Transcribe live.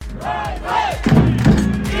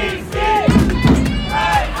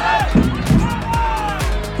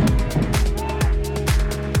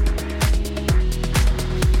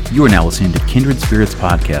You are now listening to Kindred Spirits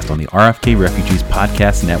Podcast on the RFK Refugees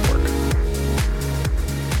Podcast Network.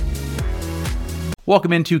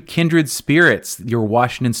 Welcome into Kindred Spirits, your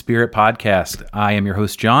Washington Spirit podcast. I am your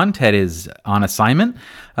host, John. Ted is on assignment.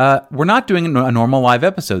 We're not doing a normal live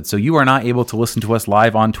episode, so you are not able to listen to us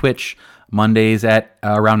live on Twitch Mondays at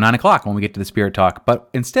around 9 o'clock when we get to the Spirit Talk. But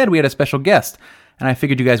instead, we had a special guest, and I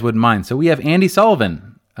figured you guys wouldn't mind. So we have Andi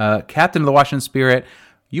Sullivan, captain of the Washington Spirit,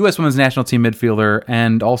 U.S. Women's National Team midfielder,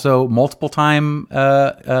 and also multiple-time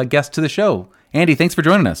guest to the show. Andi, thanks for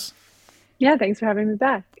joining us. Yeah, thanks for having me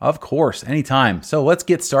back. Of course, anytime. So let's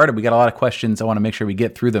get started. We got a lot of questions. I want to make sure we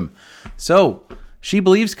get through them. So, She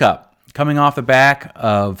Believes Cup, coming off the back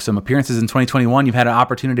of some appearances in 2021, you've had an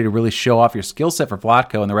opportunity to really show off your skill set for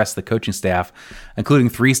Vlatko and the rest of the coaching staff, including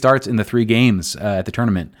 3 starts in the 3 games at the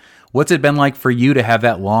tournament. What's it been like for you to have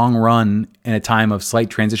that long run in a time of slight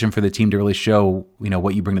transition for the team to really show,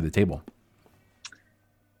 what you bring to the table?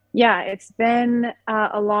 Yeah, it's been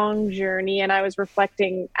a long journey, and I was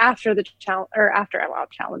reflecting after the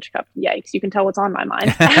Challenge Cup. Yikes! You can tell what's on my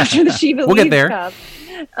mind after the She Believes we'll get there. Cup.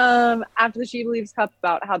 After the She Believes Cup,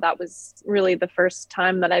 about how that was really the first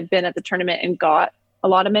time that I've been at the tournament and got a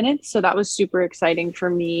lot of minutes. So that was super exciting for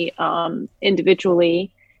me individually,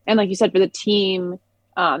 and like you said, for the team.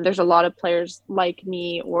 There's a lot of players like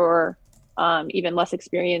me or even less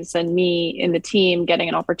experienced than me in the team getting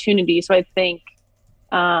an opportunity. So I think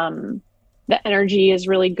the energy is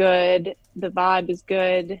really good. The vibe is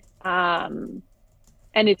good. And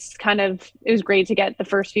it was great to get the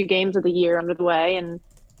first few games of the year under the way. And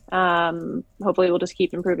hopefully we'll just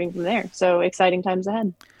keep improving from there. So exciting times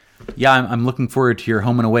ahead. Yeah, I'm looking forward to your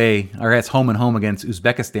home and away, or it's home and home against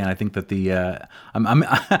Uzbekistan. I think that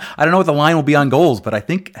I don't know what the line will be on goals, but I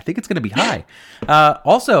think it's going to be high.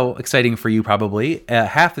 Also exciting for you probably.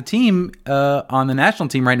 Half the team on the national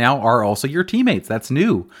team right now are also your teammates. That's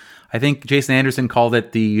new. I think Jason Anderson called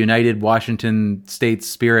it the United Washington States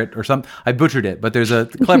Spirit or something. I butchered it, but there's a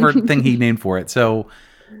clever thing he named for it. So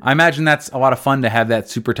I imagine that's a lot of fun to have that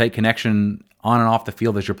super tight connection on and off the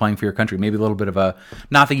field as you're playing for your country. Maybe a little bit of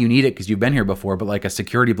not that you need it because you've been here before, but like a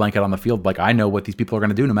security blanket on the field. Like, I know what these people are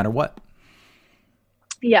going to do no matter what.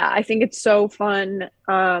 Yeah, I think it's so fun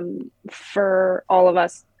for all of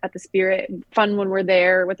us at the Spirit. Fun when we're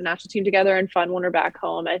there with the national team together and fun when we're back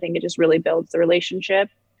home. I think it just really builds the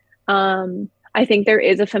relationship. I think there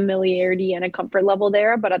is a familiarity and a comfort level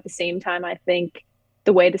there, but at the same time, I think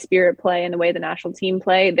the way the Spirit play and the way the national team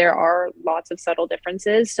play, there are lots of subtle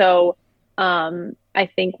differences. So I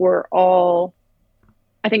think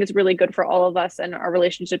it's really good for all of us and our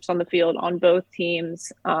relationships on the field on both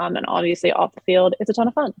teams. And obviously off the field, it's a ton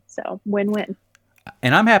of fun. So win-win.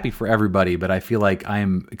 And I'm happy for everybody, but I feel like I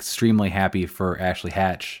am extremely happy for Ashley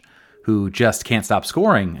Hatch, who just can't stop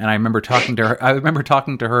scoring. And I remember talking to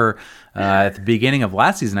her at the beginning of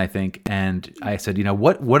last season, I think. And I said,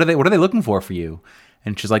 what are they looking for you?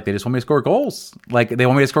 And she's like, they just want me to score goals. Like, they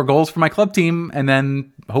want me to score goals for my club team and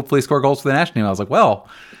then hopefully score goals for the national team. I was like, well,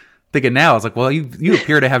 thinking now, I was like, well, you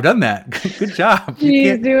appear to have done that. Good job.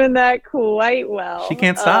 She's doing that quite well. She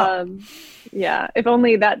can't stop. Yeah. If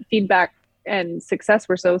only that feedback and success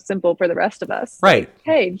were so simple for the rest of us. Right. Like,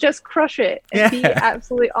 hey, just crush it and be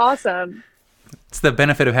absolutely awesome. It's the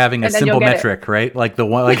benefit of having a simple metric, right? Like the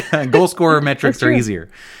one, goal scorer metrics are easier.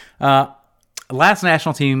 Last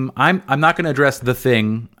national team, I'm not going to address the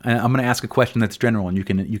thing. I'm going to ask a question that's general, and you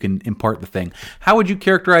can impart the thing. How would you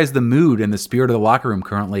characterize the mood and the spirit of the locker room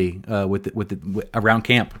currently around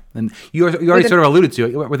camp? And you already sort of alluded to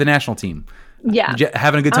it with the national team. Yeah,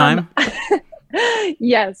 having a good time.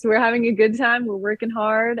 Yes, we're having a good time. We're working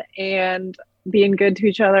hard and being good to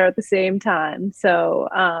each other at the same time. So,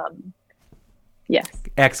 yes.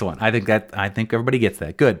 Excellent. I think everybody gets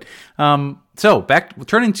that. Good. So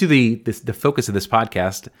turning to the focus of this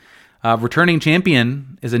podcast, returning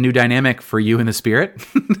champion is a new dynamic for you in the Spirit.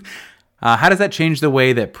 How does that change the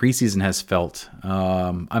way that preseason has felt?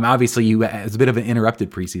 Obviously it's a bit of an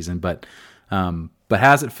interrupted preseason, but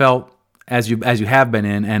has it felt as you have been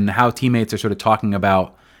in, and how teammates are sort of talking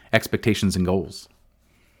about expectations and goals?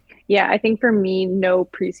 Yeah, I think for me, no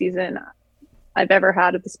preseason I've ever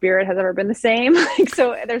had at the Spirit has ever been the same.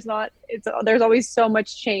 So there's always so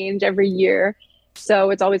much change every year.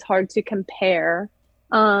 So it's always hard to compare.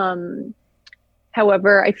 However,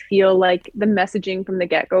 I feel like the messaging from the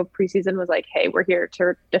get-go of preseason was like, hey, we're here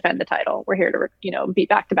to defend the title. We're here to, be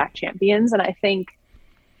back-to-back champions. And I think,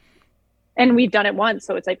 and we've done it once.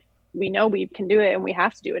 So it's like, we know we can do it and we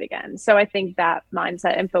have to do it again. So I think that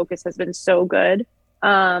mindset and focus has been so good.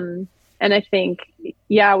 And I think,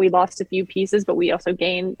 we lost a few pieces, but we also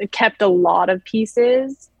kept a lot of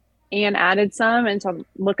pieces. and added some. And so I'm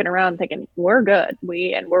looking around thinking we're good.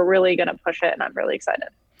 We're really going to push it. And I'm really excited.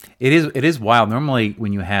 It is wild. Normally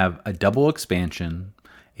when you have a double expansion,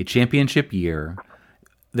 a championship year,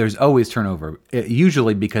 there's always turnover.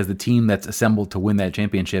 Usually because the team that's assembled to win that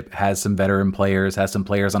championship has some veteran players, has some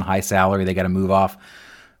players on high salary they got to move off.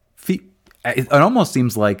 It almost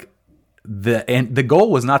seems like the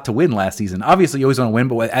goal was not to win last season. Obviously, you always want to win,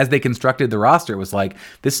 but as they constructed the roster, it was like,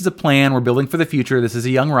 this is a plan. We're building for the future. This is a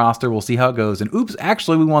young roster. We'll see how it goes. And oops,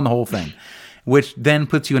 actually, we won the whole thing, which then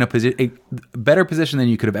puts you in a better position than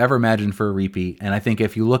you could have ever imagined for a repeat. And I think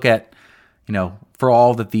if you look at, for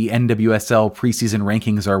all that the NWSL preseason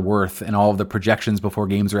rankings are worth and all of the projections before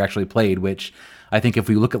games are actually played, which I think if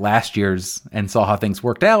we look at last year's and saw how things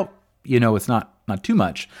worked out, it's not too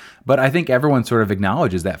much. But I think everyone sort of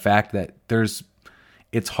acknowledges that fact that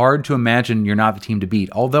it's hard to imagine you're not the team to beat.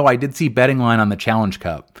 Although I did see betting line on the Challenge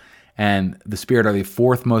Cup, and the Spirit are the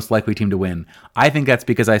fourth most likely team to win. I think that's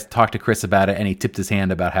because I talked to Chris about it, and he tipped his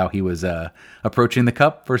hand about how he was approaching the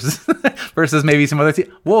Cup versus maybe some other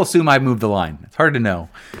team. We'll assume I moved the line. It's hard to know.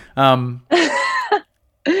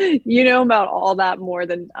 You know about all that more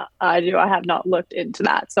than I do. I have not looked into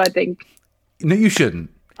that, so I think no, you shouldn't.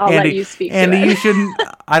 I'll let you speak. Andy, to it. You shouldn't.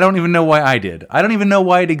 I don't even know why I did. I don't even know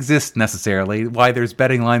why it exists necessarily, why there's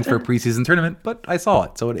betting lines for a preseason tournament, but I saw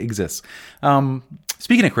it, so it exists.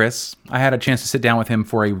 Speaking of Chris, I had a chance to sit down with him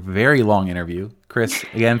for a very long interview. Chris,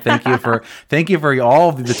 again, thank you for all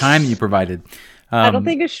of the time that you provided. I don't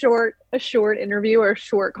think a short interview or a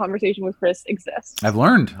short conversation with Chris exists. I've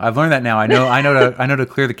learned that now. I know to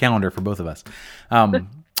clear the calendar for both of us.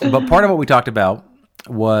 But part of what we talked about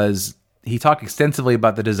was he talked extensively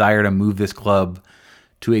about the desire to move this club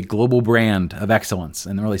to a global brand of excellence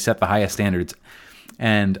and really set the highest standards.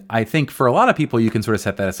 And I think for a lot of people, you can sort of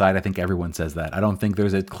set that aside. I think everyone says that. I don't think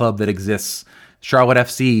there's a club that exists. Charlotte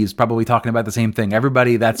FC is probably talking about the same thing.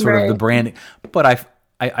 Everybody, that's sort of the brand. But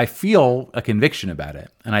I feel a conviction about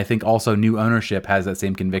it. And I think also new ownership has that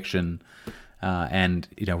same conviction and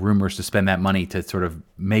rumors to spend that money to sort of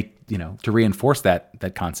make, to reinforce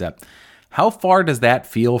that concept. How far does that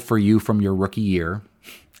feel for you from your rookie year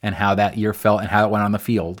and how that year felt and how it went on the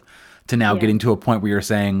field to now getting to a point where you're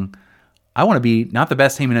saying, I want to be not the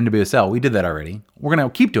best team in NWSL. We did that already. We're going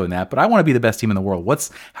to keep doing that, but I want to be the best team in the world.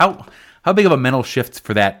 How big of a mental shift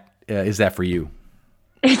for that is that for you?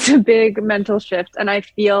 It's a big mental shift. And I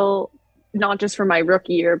feel not just for my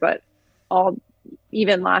rookie year, but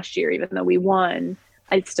even last year, even though we won,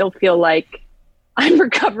 I still feel like I'm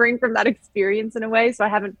recovering from that experience in a way. So I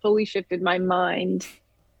haven't fully shifted my mind.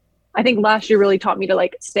 I think last year really taught me to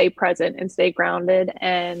stay present and stay grounded.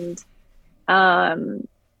 And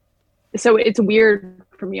so it's weird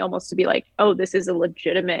for me almost to be like, oh, this is a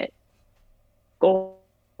legitimate goal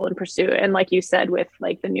and pursuit. And like you said, with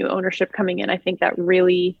the new ownership coming in, I think that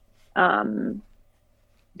really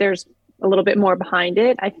there's a little bit more behind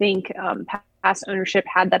it. I think past ownership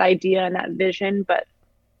had that idea and that vision, but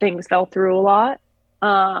things fell through a lot.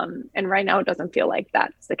 And right now it doesn't feel like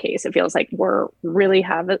that's the case. It feels like we're really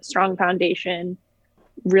have a strong foundation,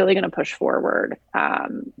 really going to push forward.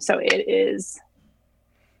 So it is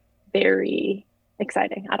very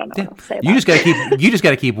exciting. I don't know what to say. You just got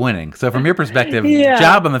to keep winning. So from your perspective,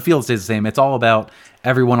 job on the field stays the same. It's all about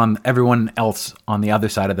everyone else on the other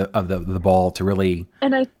side of the ball to really.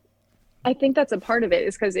 And I think that's a part of it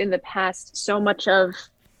is because in the past, so much of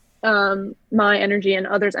my energy and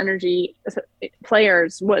others' energy,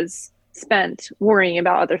 players, was spent worrying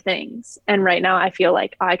about other things. And right now I feel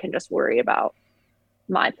like I can just worry about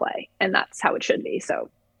my play, and that's how it should be. So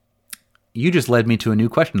you just led me to a new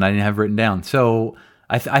question I didn't have written down. So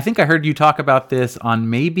I think I heard you talk about this on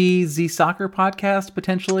maybe Z Soccer podcast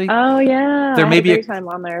potentially. Oh yeah, there may be a time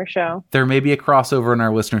on their show. There may be a crossover in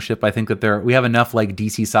our listenership. I think that we have enough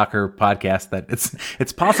DC Soccer podcasts that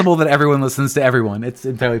it's possible that everyone listens to everyone. It's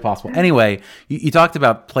entirely possible. Anyway, you talked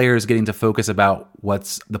about players getting to focus about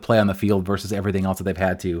what's the play on the field versus everything else that they've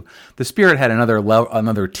had to. The Spirit had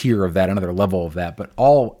another tier of that, another level of that. But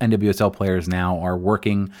all NWSL players now are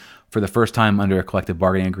working for the first time under a collective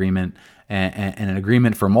bargaining agreement and an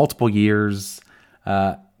agreement for multiple years.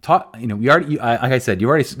 Like I said,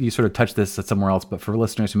 you sort of touched this somewhere else, but for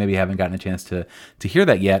listeners who maybe haven't gotten a chance to hear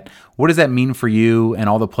that yet, what does that mean for you and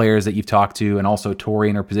all the players that you've talked to, and also Tori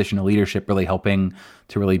in her position of leadership, really helping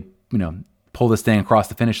to really pull this thing across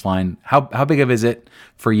the finish line? How big of is it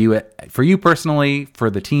for you personally, for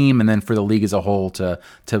the team, and then for the league as a whole to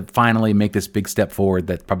finally make this big step forward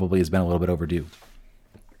that probably has been a little bit overdue?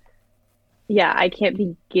 Yeah, I can't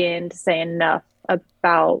begin to say enough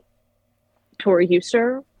about Tori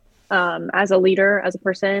Huster as a leader, as a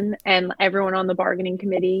person, and everyone on the bargaining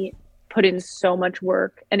committee. put in so much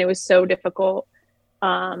work, and it was so difficult.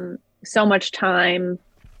 So much time,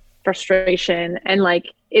 frustration, and like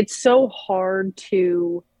it's so hard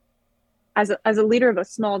to, as a leader of a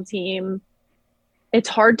small team, it's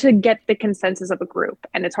hard to get the consensus of a group,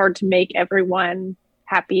 and it's hard to make everyone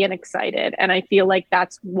happy and excited. And I feel like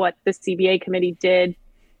that's what the CBA committee did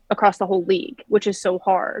across the whole league, which is so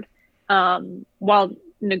hard, while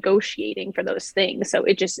negotiating for those things. So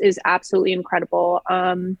it just is absolutely incredible.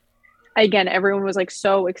 Again, everyone was like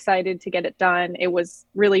so excited to get it done. It was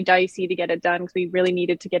really dicey to get it done because we really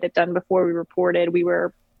needed to get it done before we reported. We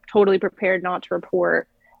were totally prepared not to report,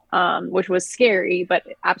 which was scary, but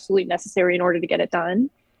absolutely necessary in order to get it done.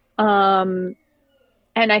 And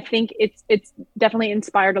I think it's definitely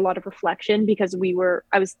inspired a lot of reflection, because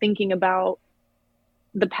I was thinking about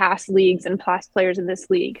the past leagues and past players in this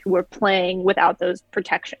league who were playing without those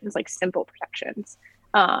protections, like simple protections.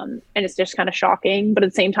 And it's just kind of shocking, but at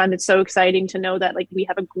the same time, it's so exciting to know that like we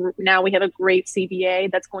have a group now, we have a great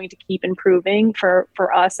CBA that's going to keep improving for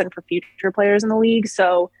us and for future players in the league.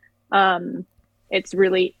 So it's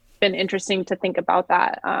really been interesting to think about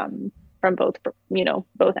that from both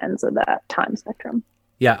ends of that time spectrum.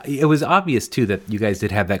 Yeah, it was obvious too that you guys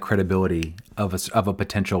did have that credibility of a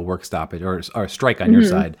potential work stoppage or a strike on your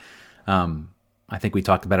side. I think we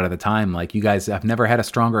talked about it at the time. Like, you guys have never had a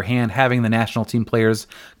stronger hand having the national team players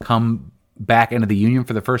come back into the union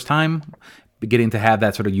for the first time, getting to have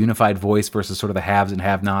that sort of unified voice versus sort of the haves and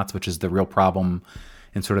have-nots, which is the real problem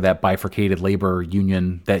in sort of that bifurcated labor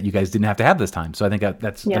union that you guys didn't have to have this time. So I think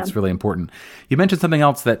that's really important. You mentioned something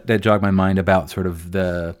else that jogged my mind about sort of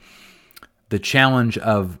the challenge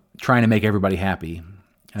of trying to make everybody happy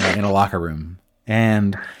in a locker room.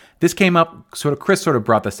 And this came up, Chris sort of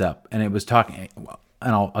brought this up, and it was talking,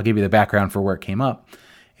 and I'll give you the background for where it came up.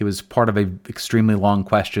 It was part of an extremely long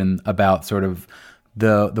question about sort of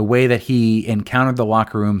the way that he encountered the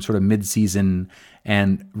locker room sort of mid-season,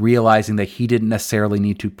 and realizing that he didn't necessarily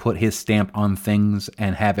need to put his stamp on things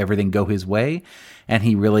and have everything go his way. And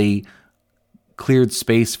he really cleared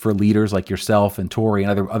space for leaders like yourself and Tori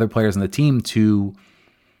and other players on the team to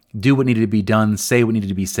do what needed to be done, say what needed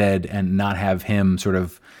to be said, and not have him sort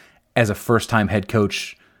of, as a first-time head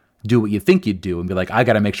coach, do what you think you'd do and be like, I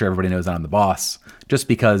got to make sure everybody knows I'm the boss. Just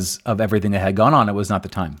because of everything that had gone on, it was not the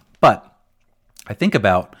time. But I think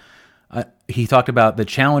about, he talked about the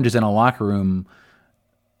challenges in a locker room,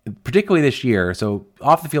 particularly this year. So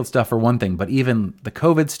off the field stuff for one thing, but even the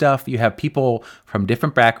COVID stuff, you have people from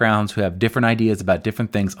different backgrounds who have different ideas about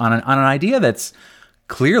different things on an idea that's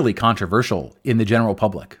clearly controversial in the general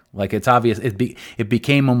public. Like, it's obvious, it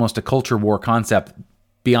became almost a culture war concept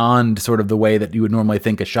beyond sort of the way that you would normally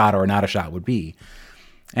think a shot or not a shot would be.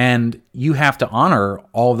 And you have to honor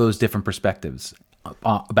all those different perspectives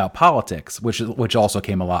about politics, which also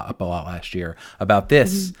came up a lot last year, about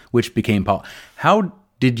this, which became How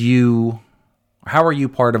are you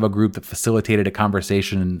part of a group that facilitated a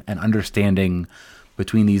conversation and understanding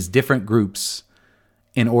between these different groups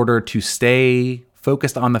in order to stay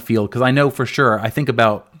focused on the field? Because I know for sure, I think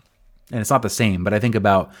about, and it's not the same, but I think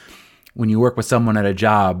about when you work with someone at a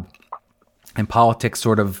job and politics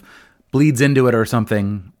sort of bleeds into it or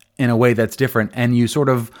something in a way that's different, and you sort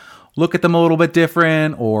of look at them a little bit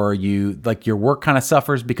different, or you like your work kind of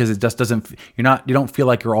suffers because it just you don't feel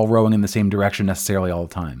like you're all rowing in the same direction necessarily all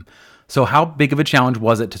the time. So how big of a challenge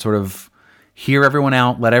was it to sort of hear everyone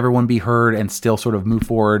out, let everyone be heard, and still sort of move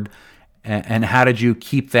forward? And how did you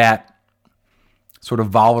keep that sort of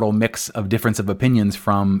volatile mix of difference of opinions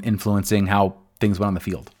from influencing how things went on the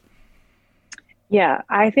field? Yeah,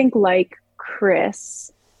 I think like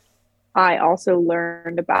Chris, I also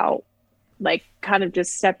learned about like kind of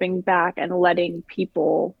just stepping back and letting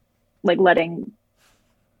people, like letting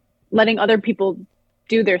other people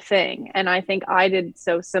do their thing. And I think I did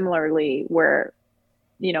so similarly, where,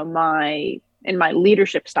 my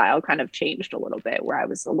leadership style kind of changed a little bit, where I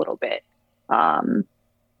was a little bit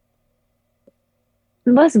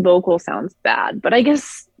less vocal. Sounds bad, but I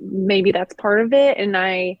guess maybe that's part of it. And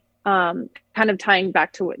I kind of tying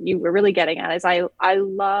back to what you were really getting at is I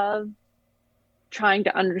love trying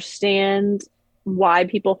to understand why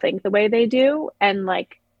people think the way they do, and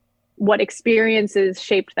like what experiences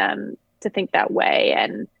shaped them to think that way,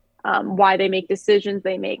 and why they make decisions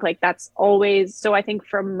they make. Like, that's always, so I think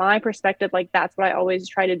from my perspective, like that's what I always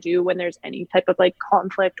try to do when there's any type of like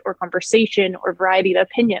conflict or conversation or variety of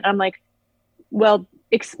opinion. I'm like, well,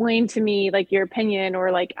 explain to me like your opinion,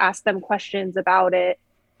 or like ask them questions about it,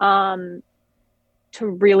 to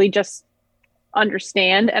really just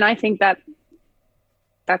understand. And I think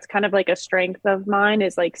that's kind of like a strength of mine,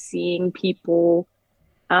 is like seeing people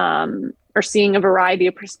or seeing a variety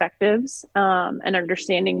of perspectives, and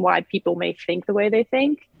understanding why people may think the way they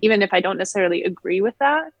think, even if I don't necessarily agree with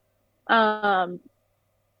that. And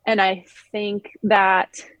I think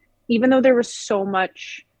that even though there was so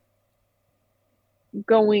much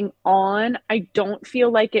going on, I don't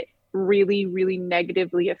feel like it really, really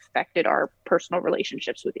negatively affected our personal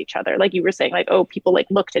relationships with each other. Like you were saying, like, oh, people like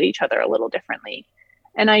looked at each other a little differently.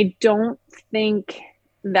 And I don't think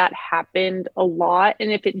that happened a lot.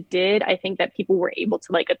 And if it did, I think that people were able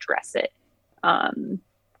to like address it, and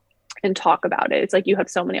talk about it. It's like you have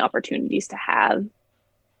so many opportunities to have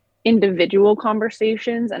individual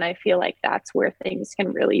conversations, and I feel like that's where things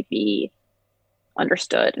can really be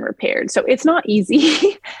understood and repaired. So it's not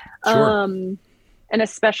easy. Sure. And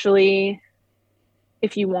especially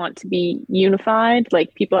if you want to be unified,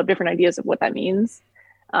 like people have different ideas of what that means.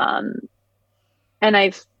 And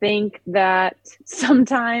I think that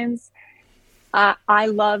sometimes I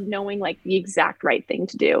love knowing like the exact right thing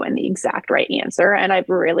to do and the exact right answer, and I've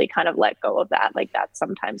really kind of let go of that. Like that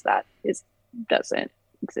sometimes that doesn't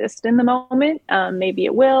exist in the moment. Maybe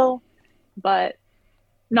it will, but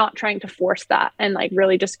not trying to force that, and like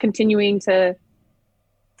really just continuing to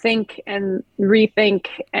think and rethink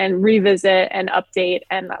and revisit and update,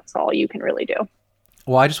 and that's all you can really do.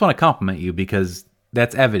 Well, I just want to compliment you because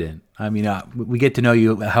that's evident. I mean, we get to know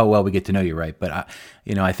you how well we get to know you, right? But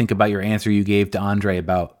I think about your answer you gave to Andre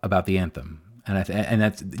about the anthem, and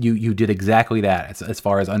that's you did exactly that as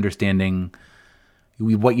far as understanding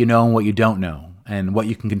what you know and what you don't know, and what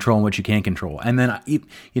you can control and what you can't control. And then,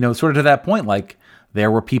 sort of to that point, like there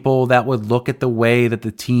were people that would look at the way that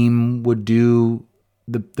the team would do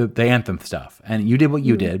the anthem stuff, and you did what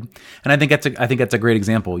you did. And I think that's a great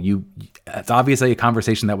example. It's obviously a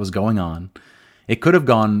conversation that was going on. It could have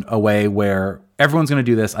gone a way where everyone's going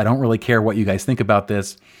to do this. I don't really care what you guys think about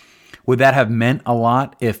this. Would that have meant a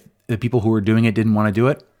lot if the people who were doing it didn't want to do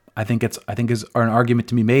it? I think is an argument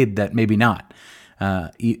to be made that maybe not.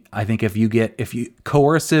 I think if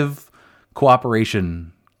coercive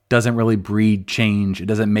cooperation doesn't really breed change. It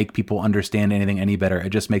doesn't make people understand anything any better. It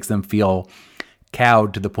just makes them feel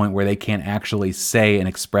cowed to the point where they can't actually say and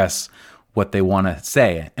express what they want to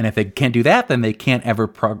say. And if they can't do that, then they can't ever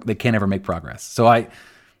make progress. So I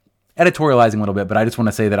editorializing a little bit, but I just want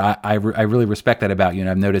to say that I really respect that about you, and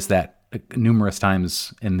I've noticed that numerous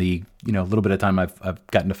times in the little bit of time I've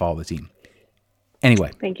gotten to follow the team.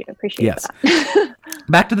 Anyway, thank you. Appreciate that.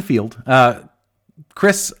 Back to the field.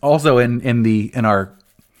 Chris, also in our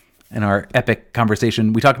epic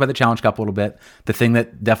conversation, we talked about the Challenge Cup a little bit, the thing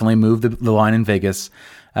that definitely moved the line in Vegas,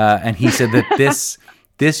 and he said that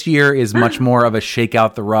this year is much more of a shake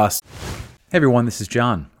out the rust. Hey everyone, this is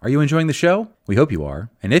John. Are you enjoying the show? We hope you are.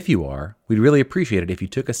 And if you are, we'd really appreciate it if you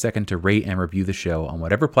took a second to rate and review the show on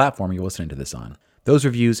whatever platform you're listening to this on. Those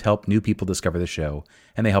reviews help new people discover the show,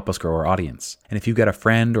 and they help us grow our audience. And if you've got a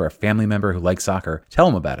friend or a family member who likes soccer, tell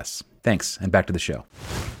them about us. Thanks, and back to the show.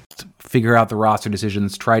 Figure out the roster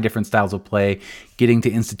decisions, try different styles of play, getting to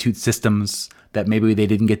institute systems that maybe they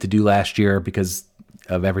didn't get to do last year because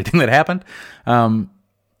of everything that happened.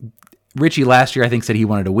 Richie last year, I think, said he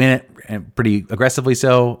wanted to win it, and pretty aggressively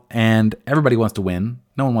so, and everybody wants to win.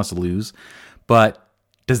 No one wants to lose. But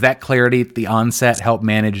does that clarity at the onset help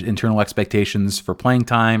manage internal expectations for playing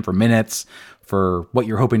time, for minutes, for what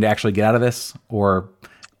you're hoping to actually get out of this? Or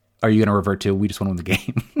are you going to revert to, we just want to win the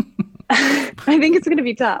game? I think it's going to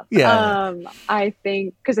be tough. Yeah. I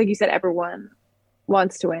think, because like you said, everyone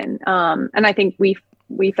wants to win. And I think we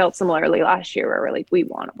felt similarly last year where we're like, we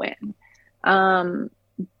want to win.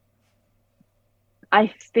 I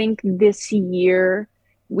think this year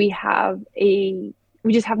we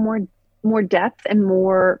just have more depth and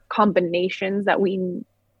more combinations that we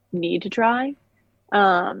need to try.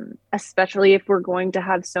 Especially if we're going to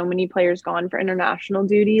have so many players gone for international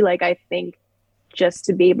duty. Like, I think just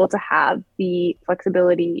to be able to have the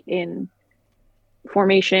flexibility in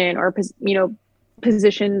formation or,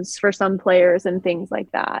 positions for some players and things like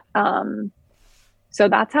that. So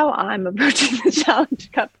that's how I'm approaching the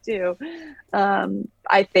Challenge Cup too.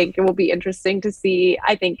 I think it will be interesting to see.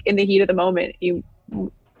 I think in the heat of the moment,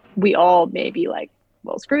 we all may be like,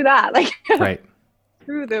 well, screw that. Like, right.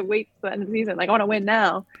 Screw the wait to the end of the season. Like, I want to win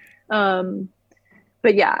now.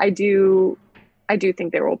 But yeah, I do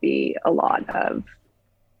think there will be a lot of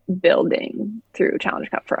building through Challenge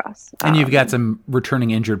Cup for us. And you've got some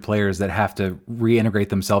returning injured players that have to reintegrate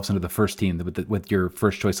themselves into the first team with your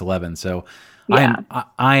first choice 11. So yeah.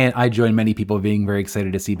 I join many people being very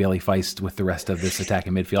excited to see Bailey Feist with the rest of this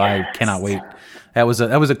attacking midfield. Yes. I cannot wait. That was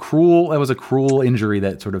a cruel injury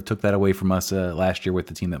that sort of took that away from us last year with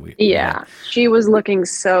the team that we. Yeah. She was looking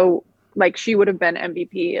so like she would have been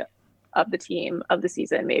MVP of the team, of the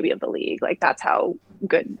season, maybe of the league. Like that's how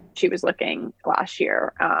good she was looking last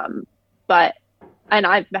year. And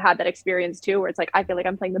I've had that experience too, where it's like, I feel like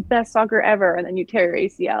I'm playing the best soccer ever. And then you tear your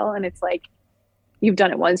ACL and it's like, you've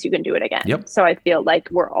done it once, you can do it again. Yep. So I feel like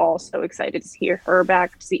we're all so excited to see her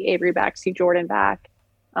back, to see Avery back, to see Jordan back.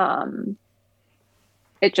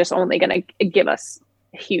 It's just only going to give us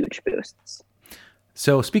huge boosts.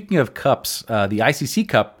 So speaking of cups, the ICC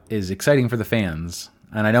Cup is exciting for the fans.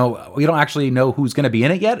 And I know we don't actually know who's going to be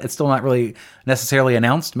in it yet. It's still not really necessarily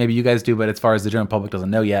announced. Maybe you guys do, but as far as the general public doesn't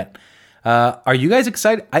know yet. Are you guys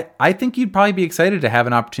excited? I think you'd probably be excited to have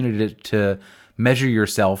an opportunity to measure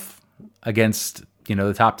yourself against,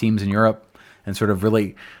 the top teams in Europe and sort of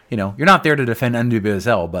really, you're not there to defend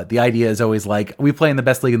NWSL, but the idea is always like, we play in the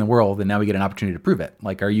best league in the world and now we get an opportunity to prove it.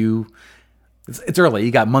 Like, it's early.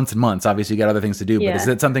 You got months and months. Obviously, you got other things to do, but is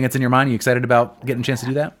it something that's in your mind? Are you excited about getting a chance to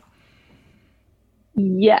do that?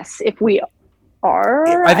 Yes, if we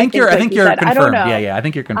are. I think you're confirmed. I don't know. Yeah, I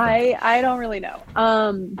think you're confirmed. I don't really know.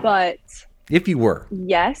 But if you were.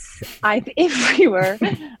 Yes, if we were.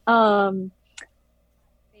 I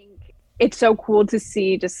think it's so cool to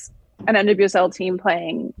see just an NWSL team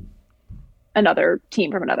playing another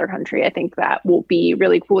team from another country. I think that will be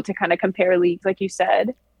really cool to kind of compare leagues, like you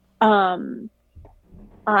said.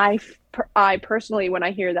 I personally, when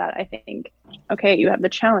I hear that, I think, okay, you have the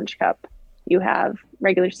Challenge Cup, you have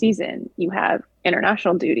regular season, you have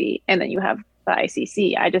international duty, and then you have the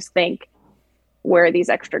ICC. I just think, where are these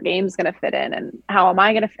extra games going to fit in, and how am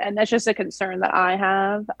I going to fit? And that's just a concern that I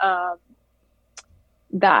have.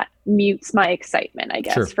 That mutes my excitement, I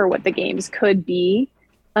guess, for what the games could be.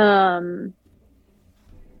 So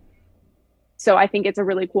I think it's a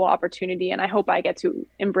really cool opportunity, and I hope I get to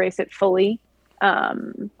embrace it fully.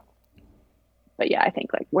 But yeah, I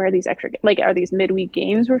think like, where are these extra, like, are these midweek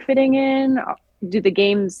games we're fitting in? Do the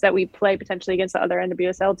games that we play potentially against the other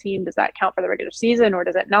NWSL team, does that count for the regular season or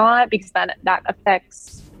does it not? Because then that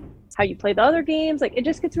affects how you play the other games. Like, it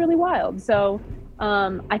just gets really wild. So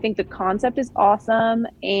I think the concept is awesome.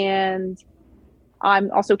 And I'm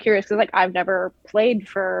also curious because, like, I've never played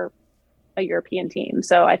for a European team.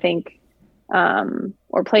 So I think,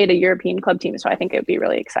 or played a European club team. So I think it would be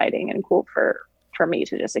really exciting and cool for me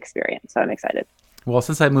to just experience. So I'm excited. Well,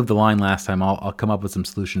 since I moved the line last time, I'll come up with some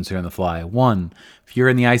solutions here on the fly. One, if you're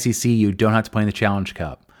in the ICC, you don't have to play in the Challenge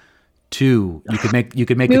Cup. Two, you could make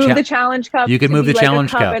the Challenge Cup. You could move the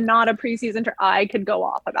Challenge Cup and not a preseason. I could go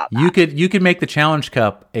off about that. You could make the Challenge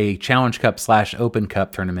Cup a Challenge Cup / Open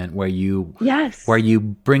Cup tournament where you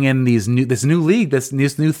bring in this new league, this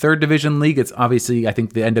new third division league. It's obviously, I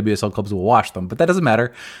think the NWSL clubs will wash them, but that doesn't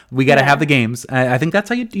matter. We got to have the games. I think that's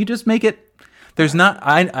how you just make it. There's not.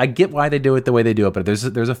 I get why they do it the way they do it, but there's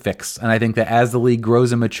a fix, and I think that as the league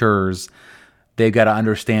grows and matures, they've got to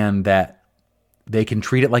understand that they can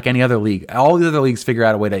treat it like any other league. All the other leagues figure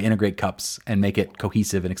out a way to integrate cups and make it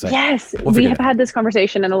cohesive and exciting. Yes, we have had this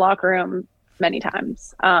conversation in the locker room many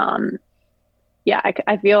times. I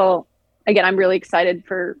feel, again, I'm really excited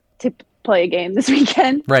to play a game this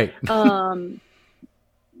weekend. Right. But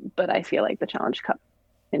I feel like the Challenge Cup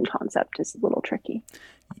in concept is a little tricky.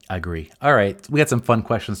 I agree. All right. We got some fun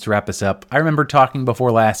questions to wrap this up. I remember talking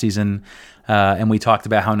before last season, and we talked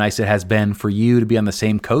about how nice it has been for you to be on the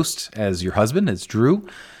same coast as your husband, as Drew.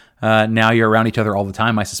 Now you're around each other all the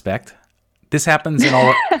time, I suspect. This happens in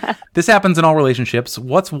all relationships.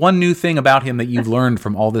 What's one new thing about him that you've learned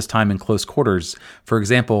from all this time in close quarters? For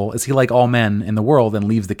example, is he like all men in the world and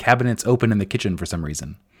leaves the cabinets open in the kitchen for some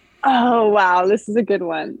reason? Oh, wow. This is a good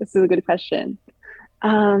one. This is a good question.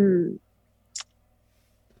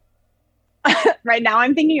 Right now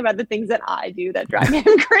I'm thinking about the things that I do that drive him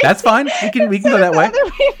crazy. That's fine. We can go that way.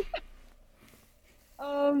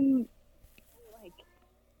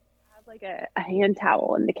 Like a hand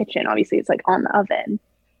towel in the kitchen. Obviously it's like on the oven,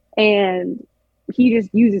 and he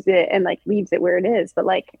just uses it and like leaves it where it is. But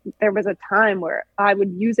like, there was a time where I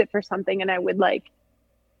would use it for something and I would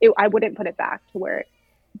I wouldn't put it back to where it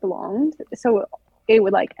belonged. So it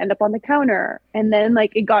would like end up on the counter, and then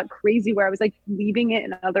like it got crazy where I was like leaving it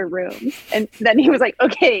in other rooms, and then he was like,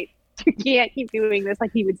 okay, you can't keep doing this.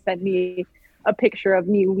 Like, he would send me a picture of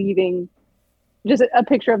me leaving, just a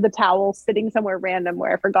picture of the towel sitting somewhere random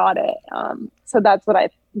where I forgot it. So that's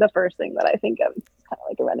the first thing that I think of. It's kind of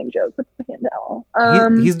like a running joke with the hand towel.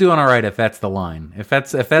 He's doing all right if that's the line. If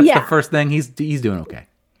that's the first thing, he's doing okay.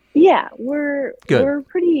 Yeah, we're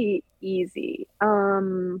pretty easy.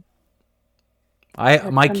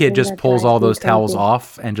 My kid just pulls all those towels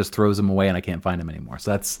off and just throws them away, and I can't find them anymore.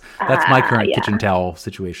 So that's my current kitchen towel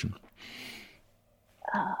situation.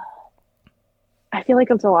 I feel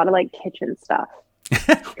like it's a lot of like kitchen stuff.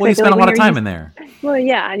 Well, you spent a lot of time in there. Well,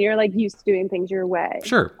 yeah, and you're like used to doing things your way.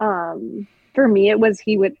 Sure. For me, it was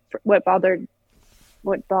what bothered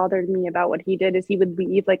me about what he did is he would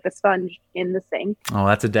leave like the sponge in the sink. Oh,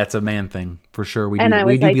 that's a man thing for sure. We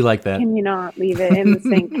do be like that. Can you not leave it in the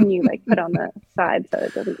sink? Can you like put on the side so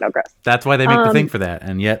it doesn't go gross? That's why they make the thing for that,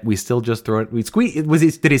 and yet we still just throw it. We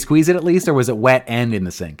squeeze. Did he squeeze it at least, or was it wet and in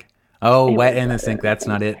the sink? Oh, wet and in the sink. That's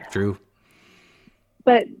not it. True.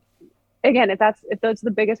 But again, if that's the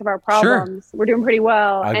biggest of our problems, we're doing pretty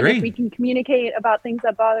well. I agree. And if we can communicate about things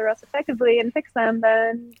that bother us effectively and fix them,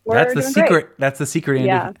 then that's the secret. Great. That's the secret, Andy.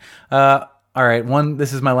 Yeah. All right.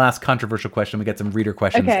 This is my last controversial question. We got some reader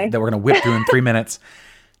questions that we're going to whip through in 3 minutes.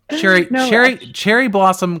 Cherry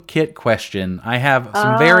Blossom Kit question. I have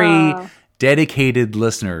some very dedicated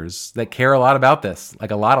listeners that care a lot about this, like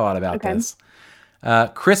a lot about this.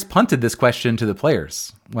 Chris punted this question to the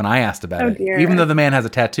players when I asked about it, even though the man has a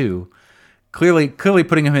tattoo, clearly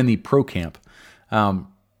putting him in the pro camp.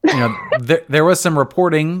 There was some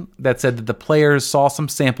reporting that said that the players saw some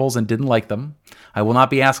samples and didn't like them. I will not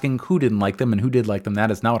be asking who didn't like them and who did like them.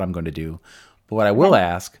 That is not what I'm going to do. But what I will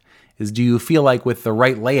ask is, do you feel like with the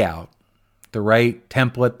right layout, the right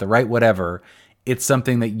template, the right whatever, it's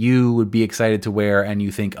something that you would be excited to wear and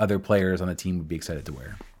you think other players on the team would be excited to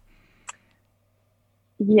wear?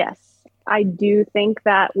 Yes, I do think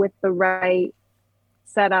that with the right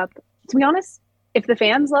setup, to be honest, if the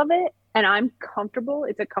fans love it and I'm comfortable,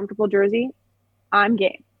 it's a comfortable jersey, I'm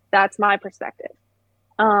game. That's my perspective.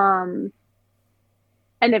 And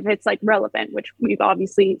if it's like relevant, which we've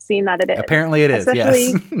obviously seen that it is. Apparently it is,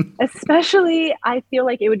 yes. Especially, I feel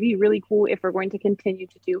like it would be really cool if we're going to continue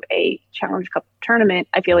to do a Challenge Cup tournament.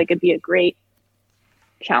 I feel like it'd be a great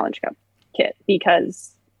Challenge Cup kit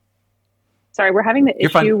because... Sorry, we're having the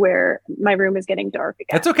issue where my room is getting dark again.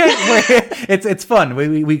 That's okay. It's fun.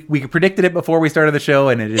 We predicted it before we started the show,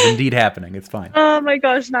 and it is indeed happening. It's fine. Oh my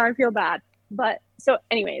gosh, now I feel bad. But so,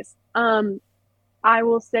 anyways, I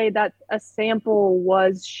will say that a sample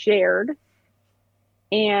was shared,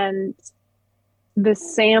 and the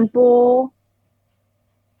sample,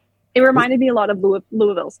 it reminded me a lot of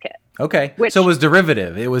Louisville's kit. Okay, so it was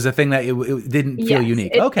derivative. It was a thing that it didn't feel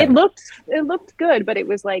unique. Okay, it looked good, but it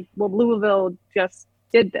was like, well, Louisville just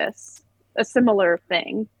did a similar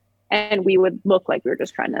thing, and we would look like we were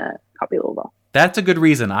just trying to copy Louisville. That's a good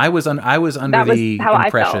reason. I was under the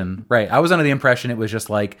impression, right? I was under the impression it was just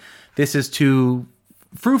like, this is too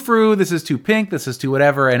frou-frou, this is too pink, this is too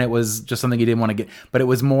whatever, and it was just something you didn't want to get. But it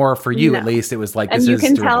was more for you, at least. It was like, and you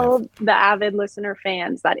can tell the avid listener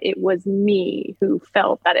fans that it was me who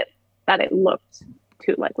felt that it looked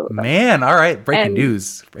too like Louisville. Man, all right, breaking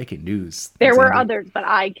news. There were others, but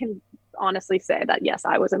I can honestly say that yes,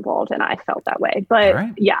 I was involved and I felt that way.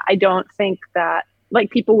 But yeah, I don't think that like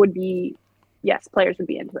people would be. Yes, players would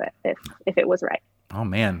be into it if it was right. Oh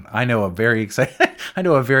man, I know a very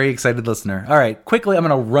excited listener. All right, quickly, I'm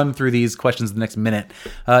going to run through these questions in the next minute.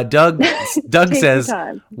 Doug says,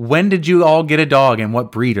 when did you all get a dog and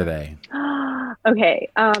what breed are they? Okay,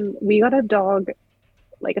 we got a dog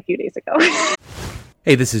like a few days ago.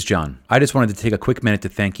 Hey, this is John. I just wanted to take a quick minute to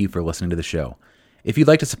thank you for listening to the show. If you'd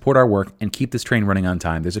like to support our work and keep this train running on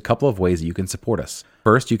time, there's a couple of ways that you can support us.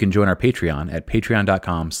 First, you can join our Patreon at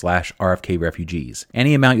patreon.com/RFKrefugees.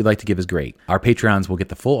 Any amount you'd like to give is great. Our Patreons will get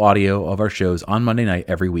the full audio of our shows on Monday night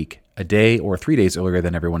every week, a day or 3 days earlier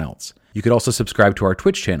than everyone else. You could also subscribe to our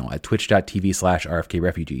Twitch channel at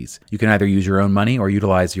twitch.tv/RFKrefugees. You can either use your own money or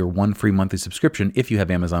utilize your 1 free monthly subscription if you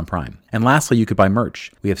have Amazon Prime. And lastly, you could buy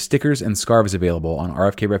merch. We have stickers and scarves available on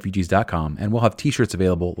rfkrefugees.com, and we'll have t-shirts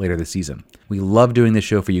available later this season. We love doing this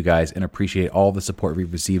show for you guys and appreciate all the support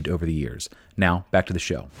we've received over the years. Now, back to the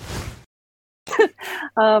show.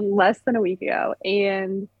 Less than a week ago,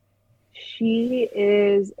 and she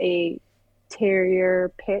is a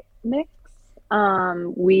terrier pit mix.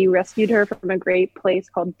 We rescued her from a great place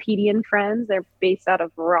called Petey and Friends. They're based out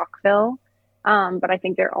of Rockville, but I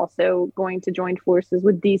think they're also going to join forces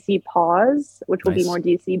with DC Paws, which will be more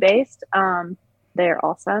DC based. They're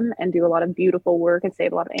awesome and do a lot of beautiful work and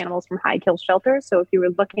save a lot of animals from high kill shelters. So if you were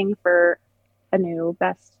looking for a new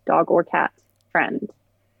best dog or cat friend,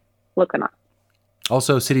 look them up.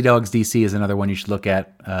 Also, City Dogs DC is another one you should look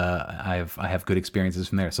at. I have good experiences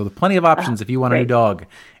from there. So plenty of options if you want a new dog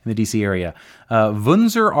in the DC area.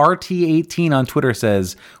 Vunzer RT18 on Twitter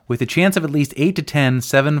says, with a chance of at least 8 to 10,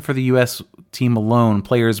 7 for the U.S. team alone,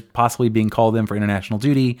 players possibly being called in for international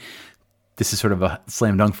duty. This is sort of a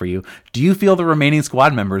slam dunk for you. Do you feel the remaining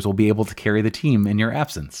squad members will be able to carry the team in your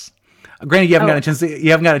absence? Granted, you haven't gotten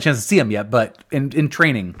a chance to see them yet, but in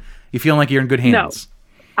training, you feel like you're in good hands. No.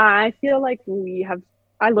 I feel like we have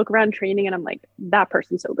I look around training and I'm like, that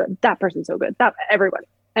person's so good. That person's so good. That everybody.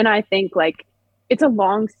 And I think like it's a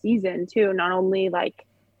long season too. Not only like,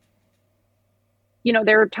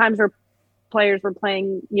 there are times where players were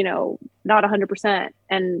playing, not 100%,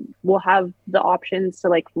 and we'll have the options to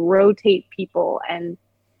like rotate people. And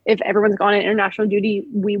if everyone's gone on international duty,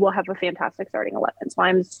 we will have a fantastic starting 11. So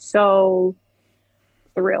I'm so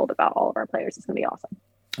thrilled about all of our players. It's going to be awesome.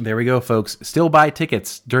 There we go, folks. Still buy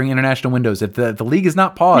tickets during international windows. If the league is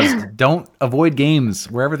not paused, don't avoid games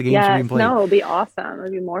wherever the games are being played. No, it'll be awesome.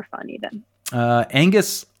 It'll be more fun even.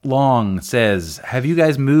 Angus Long says, have you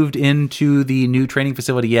guys moved into the new training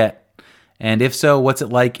facility yet? And if so, what's it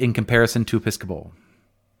like in comparison to Episcopal?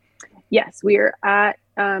 Yes, we are at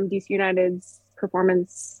DC United's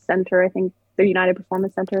Performance Center. I think the United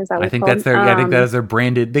Performance Center is that what it's called? That's their. I think that is their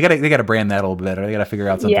branded. They got to brand that a little bit better. They got to figure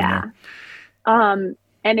out something. Yeah. There.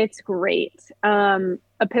 And it's great.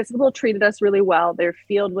 Episcopal treated us really well. Their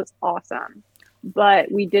field was awesome,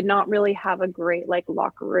 but we did not really have a great like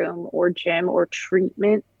locker room or gym or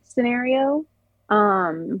treatment scenario.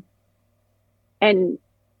 And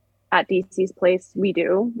at DC's place, we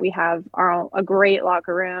do. We have a great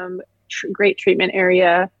locker room, great treatment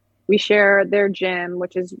area. We share their gym,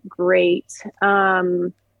 which is great.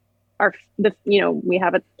 We have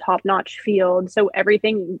a top-notch field, so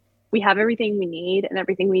we have everything we need, and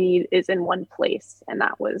everything we need is in one place, and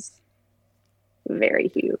that was very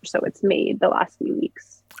huge. So it's made the last few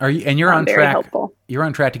weeks. You're on very track. Helpful. You're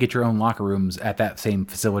on track to get your own locker rooms at that same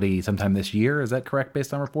facility sometime this year. Is that correct,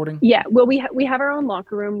 based on reporting? Yeah. Well, we have our own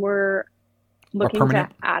locker room. We're looking to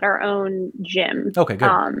add our own gym. Okay,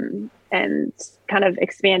 good. And kind of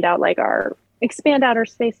expand out our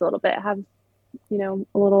space a little bit. Have a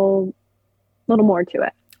little more to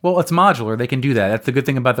it. Well, it's modular. They can do that. That's the good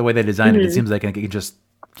thing about the way they designed it. It seems like they can just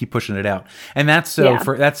keep pushing it out. And that's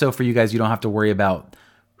so for you guys. You don't have to worry about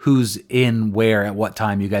who's in where at what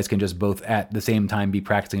time. You guys can just both at the same time be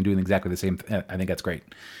practicing and doing exactly the same. I think that's great.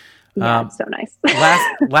 Yeah, it's so nice.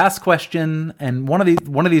 last question, and one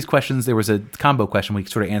of these questions, there was a combo question we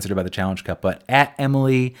sort of answered about the Challenge Cup, but at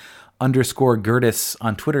Emily_Gertis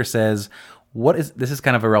on Twitter says, this is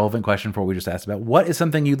kind of a relevant question for what we just asked about. What is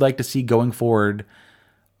something you'd like to see going forward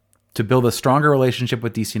to build a stronger relationship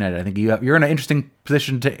with DC United? I think you're in an interesting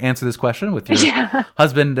position to answer this question with your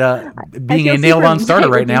husband being a nailed-on starter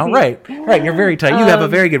right now. Right. You're very tight. You have a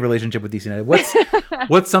very good relationship with DC United.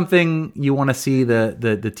 What's something you want to see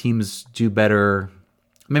the teams do better?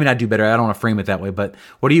 Maybe not do better. I don't want to frame it that way, but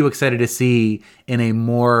what are you excited to see in a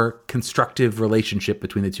more constructive relationship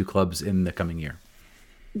between the two clubs in the coming year?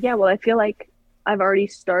 Yeah, well, I feel like I've already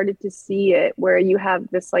started to see it where you have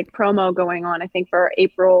this like promo going on. I think for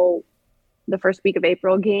April, the first week of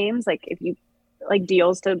April games, like if you like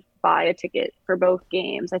deals to buy a ticket for both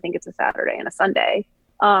games, I think it's a Saturday and a Sunday.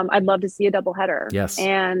 I'd love to see a doubleheader. Yes.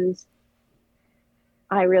 And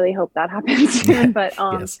I really hope that happens soon, but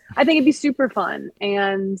yes. I think it'd be super fun.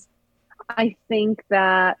 And I think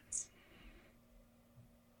that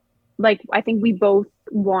I think we both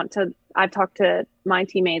want to, I've talked to my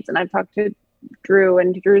teammates and I've talked to Drew,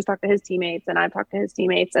 and Drew's talked to his teammates, and I've talked to his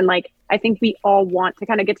teammates, and I think we all want to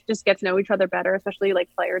kind of get to know each other better, especially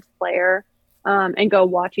like player to player, and go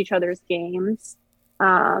watch each other's games.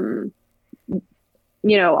 Obviously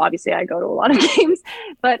I go to a lot of games,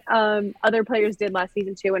 but other players did last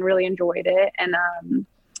season too and really enjoyed it. And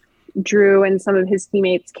Drew and some of his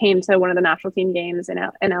teammates came to one of the national team games in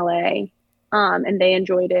LA, and they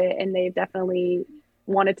enjoyed it, and they definitely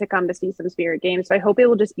wanted to come to see some Spirit games. So I hope it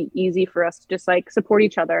will just be easy for us to just support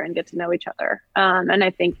each other and get to know each other. And I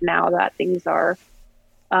think now that things are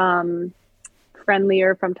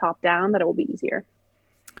friendlier from top down, that it will be easier.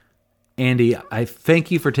 Andi, I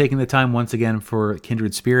thank you for taking the time once again for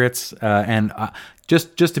Kindred Spirits. And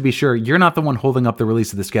just to be sure, you're not the one holding up the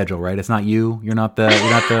release of the schedule, right? It's not you. You're not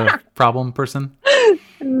the problem person.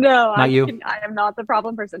 No, I am not the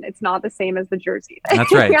problem person. It's not the same as the jersey.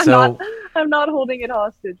 That's right. I'm not holding it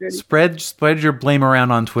hostage. Spread your blame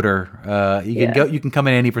around on Twitter. You can come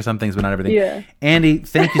in Andi for some things, but not everything. Yeah. Andi,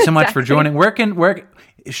 thank you so much for joining. Where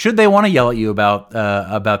should they want to yell at you about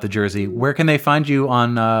the jersey? Where can they find you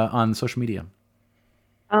on social media?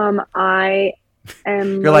 I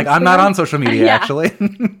am. You're I'm not on social media actually.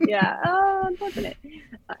 Yeah, unfortunate.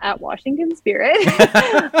 At Washington Spirit.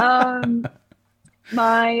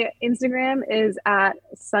 My Instagram is at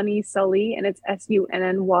Sunny Sully, and it's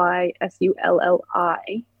SUNNY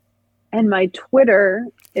SULLI. And my Twitter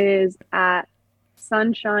is at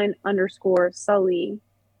sunshine_Sully.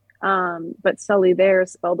 But Sully there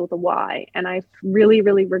is spelled with a Y. And I really,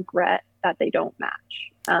 really regret that they don't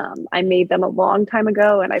match. I made them a long time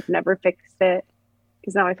ago and I've never fixed it.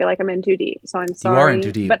 because now I feel like I'm in too deep. So I'm sorry. You are in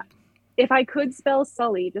too deep. But if I could spell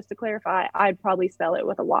Sully, just to clarify, I'd probably spell it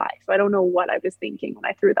with a Y. So I don't know what I was thinking when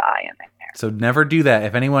I threw the I in there. So never do that.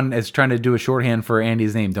 If anyone is trying to do a shorthand for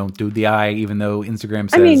Andy's name, don't do the I, even though Instagram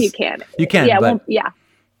says... I mean, you can. You can, yeah, but... yeah.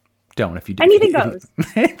 Don't if you do. Anything goes.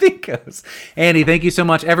 Anything goes. Andy, thank you so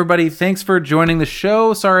much. Everybody, thanks for joining the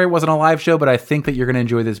show. Sorry it wasn't a live show, but I think that you're going to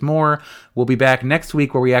enjoy this more. We'll be back next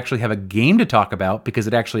week where we actually have a game to talk about because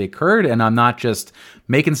it actually occurred and I'm not just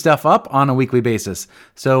making stuff up on a weekly basis.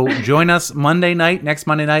 So join us next Monday night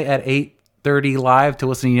at 8:30 live to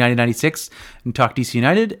listen to United 96 and talk DC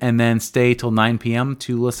United, and then stay till 9 p.m.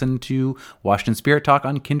 to listen to Washington Spirit Talk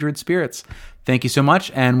on Kindred Spirits. Thank you so much,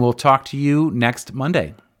 and we'll talk to you next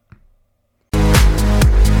Monday.